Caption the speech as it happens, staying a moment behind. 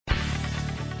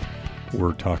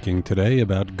We're talking today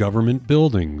about government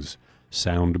buildings.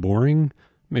 Sound boring?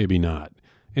 Maybe not.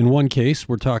 In one case,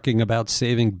 we're talking about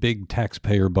saving big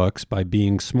taxpayer bucks by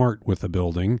being smart with a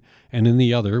building, and in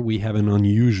the other, we have an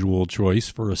unusual choice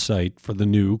for a site for the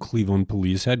new Cleveland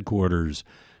Police Headquarters.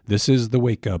 This is the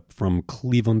Wake Up from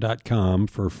Cleveland.com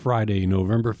for Friday,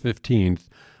 November 15th.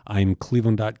 I'm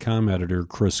Cleveland.com editor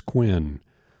Chris Quinn.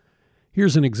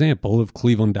 Here's an example of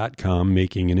Cleveland.com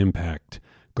making an impact.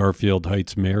 Garfield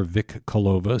Heights Mayor Vic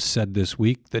Kalova said this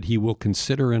week that he will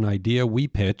consider an idea we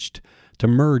pitched to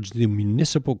merge the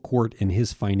municipal court in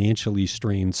his financially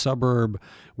strained suburb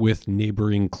with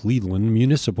neighboring Cleveland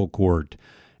Municipal Court.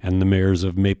 And the mayors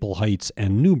of Maple Heights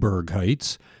and Newburgh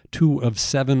Heights, 2 of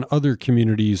 7 other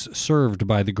communities served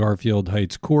by the Garfield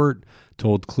Heights Court,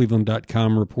 told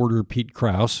Cleveland.com reporter Pete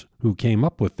Krause, who came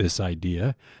up with this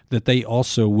idea, that they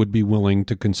also would be willing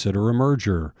to consider a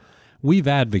merger. We've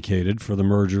advocated for the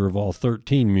merger of all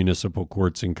 13 municipal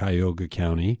courts in Cuyahoga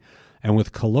County, and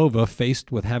with Kalova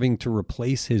faced with having to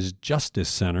replace his Justice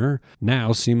Center,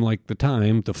 now seemed like the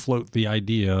time to float the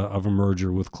idea of a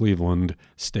merger with Cleveland.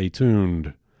 Stay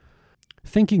tuned.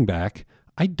 Thinking back,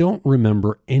 I don't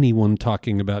remember anyone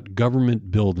talking about government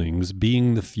buildings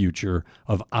being the future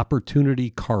of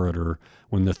Opportunity Corridor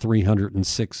when the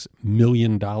 $306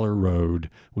 million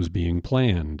road was being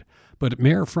planned. But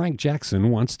Mayor Frank Jackson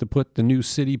wants to put the new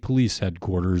city police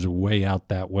headquarters way out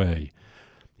that way.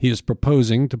 He is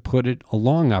proposing to put it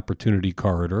along Opportunity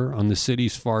Corridor on the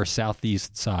city's far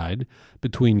southeast side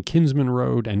between Kinsman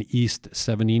Road and East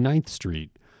 79th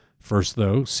Street. First,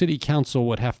 though, City Council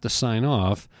would have to sign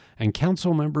off, and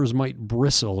council members might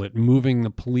bristle at moving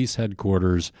the police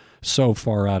headquarters so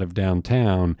far out of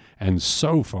downtown and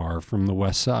so far from the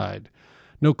west side.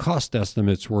 No cost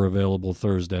estimates were available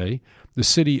Thursday. The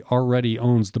city already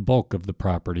owns the bulk of the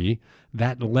property.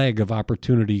 That leg of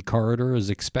Opportunity Corridor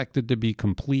is expected to be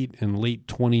complete in late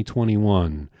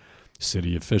 2021.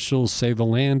 City officials say the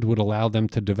land would allow them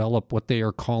to develop what they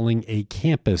are calling a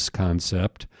campus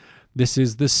concept. This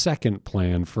is the second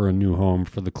plan for a new home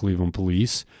for the Cleveland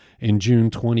Police. In June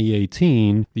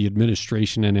 2018, the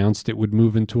administration announced it would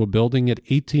move into a building at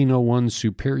 1801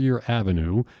 Superior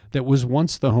Avenue that was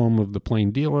once the home of the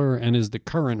Plain Dealer and is the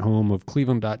current home of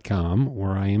Cleveland.com,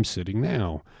 where I am sitting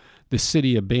now. The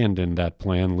city abandoned that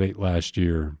plan late last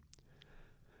year.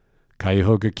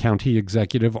 Cuyahoga County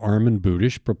Executive Armand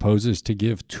Budish proposes to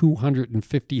give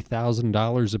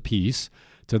 $250,000 apiece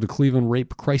to the Cleveland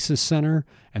Rape Crisis Center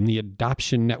and the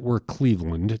Adoption Network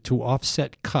Cleveland to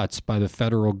offset cuts by the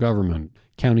federal government.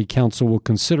 County Council will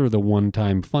consider the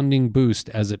one-time funding boost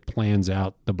as it plans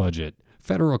out the budget.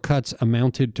 Federal cuts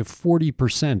amounted to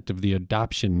 40% of the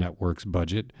Adoption Network's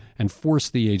budget and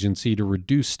forced the agency to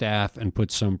reduce staff and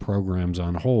put some programs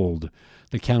on hold.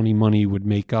 The county money would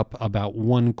make up about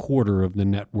 1/4 of the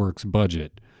network's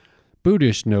budget.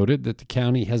 Budish noted that the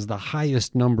county has the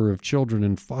highest number of children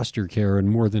in foster care in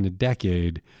more than a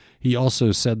decade. He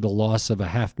also said the loss of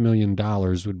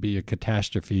 $500,000 would be a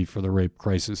catastrophe for the Rape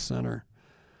Crisis Center.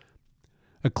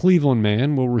 A Cleveland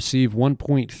man will receive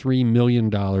 $1.3 million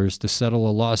to settle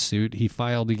a lawsuit he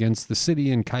filed against the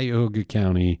city in Cuyahoga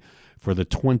County for the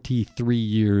 23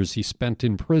 years he spent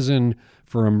in prison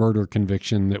for a murder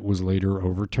conviction that was later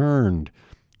overturned.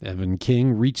 Evan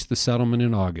King reached the settlement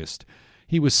in August.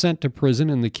 He was sent to prison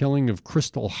in the killing of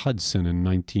Crystal Hudson in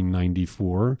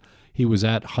 1994. He was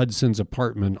at Hudson's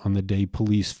apartment on the day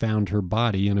police found her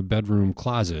body in a bedroom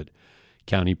closet.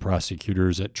 County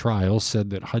prosecutors at trial said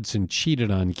that Hudson cheated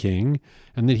on King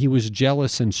and that he was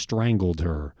jealous and strangled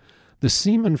her. The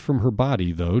semen from her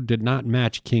body, though, did not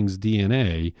match King's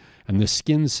DNA, and the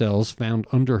skin cells found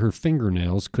under her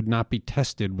fingernails could not be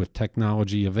tested with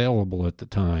technology available at the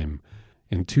time.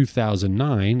 In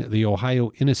 2009, the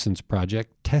Ohio Innocence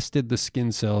Project tested the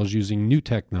skin cells using new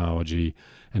technology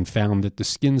and found that the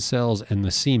skin cells and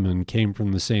the semen came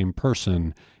from the same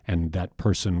person, and that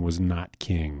person was not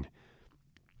King.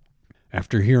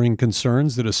 After hearing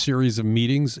concerns that a series of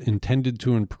meetings intended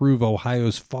to improve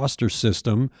Ohio's foster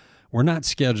system were not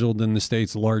scheduled in the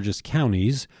state's largest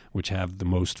counties, which have the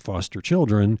most foster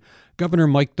children, Governor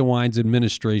Mike DeWine's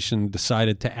administration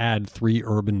decided to add 3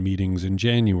 urban meetings in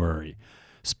January.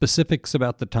 Specifics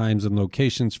about the times and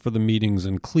locations for the meetings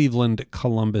in Cleveland,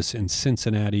 Columbus, and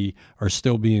Cincinnati are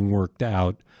still being worked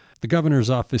out. The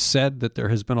governor's office said that there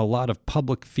has been a lot of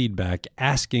public feedback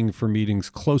asking for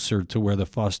meetings closer to where the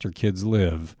foster kids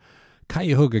live.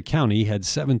 Cuyahoga County had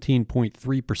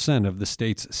 17.3% of the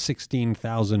state's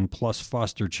 16,000-plus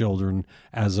foster children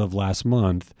as of last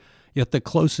month, yet the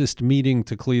closest meeting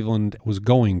to Cleveland was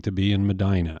going to be in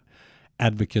Medina.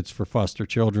 Advocates for foster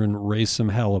children raised some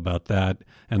hell about that,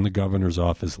 and the governor's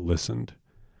office listened.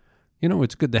 You know,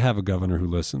 it's good to have a governor who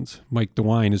listens. Mike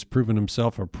DeWine has proven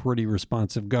himself a pretty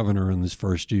responsive governor in his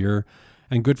first year,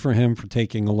 and good for him for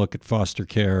taking a look at foster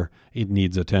care. It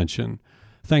needs attention.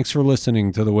 Thanks for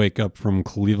listening to the Wake Up from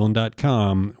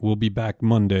Cleveland.com. We'll be back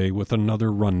Monday with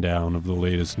another rundown of the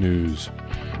latest news.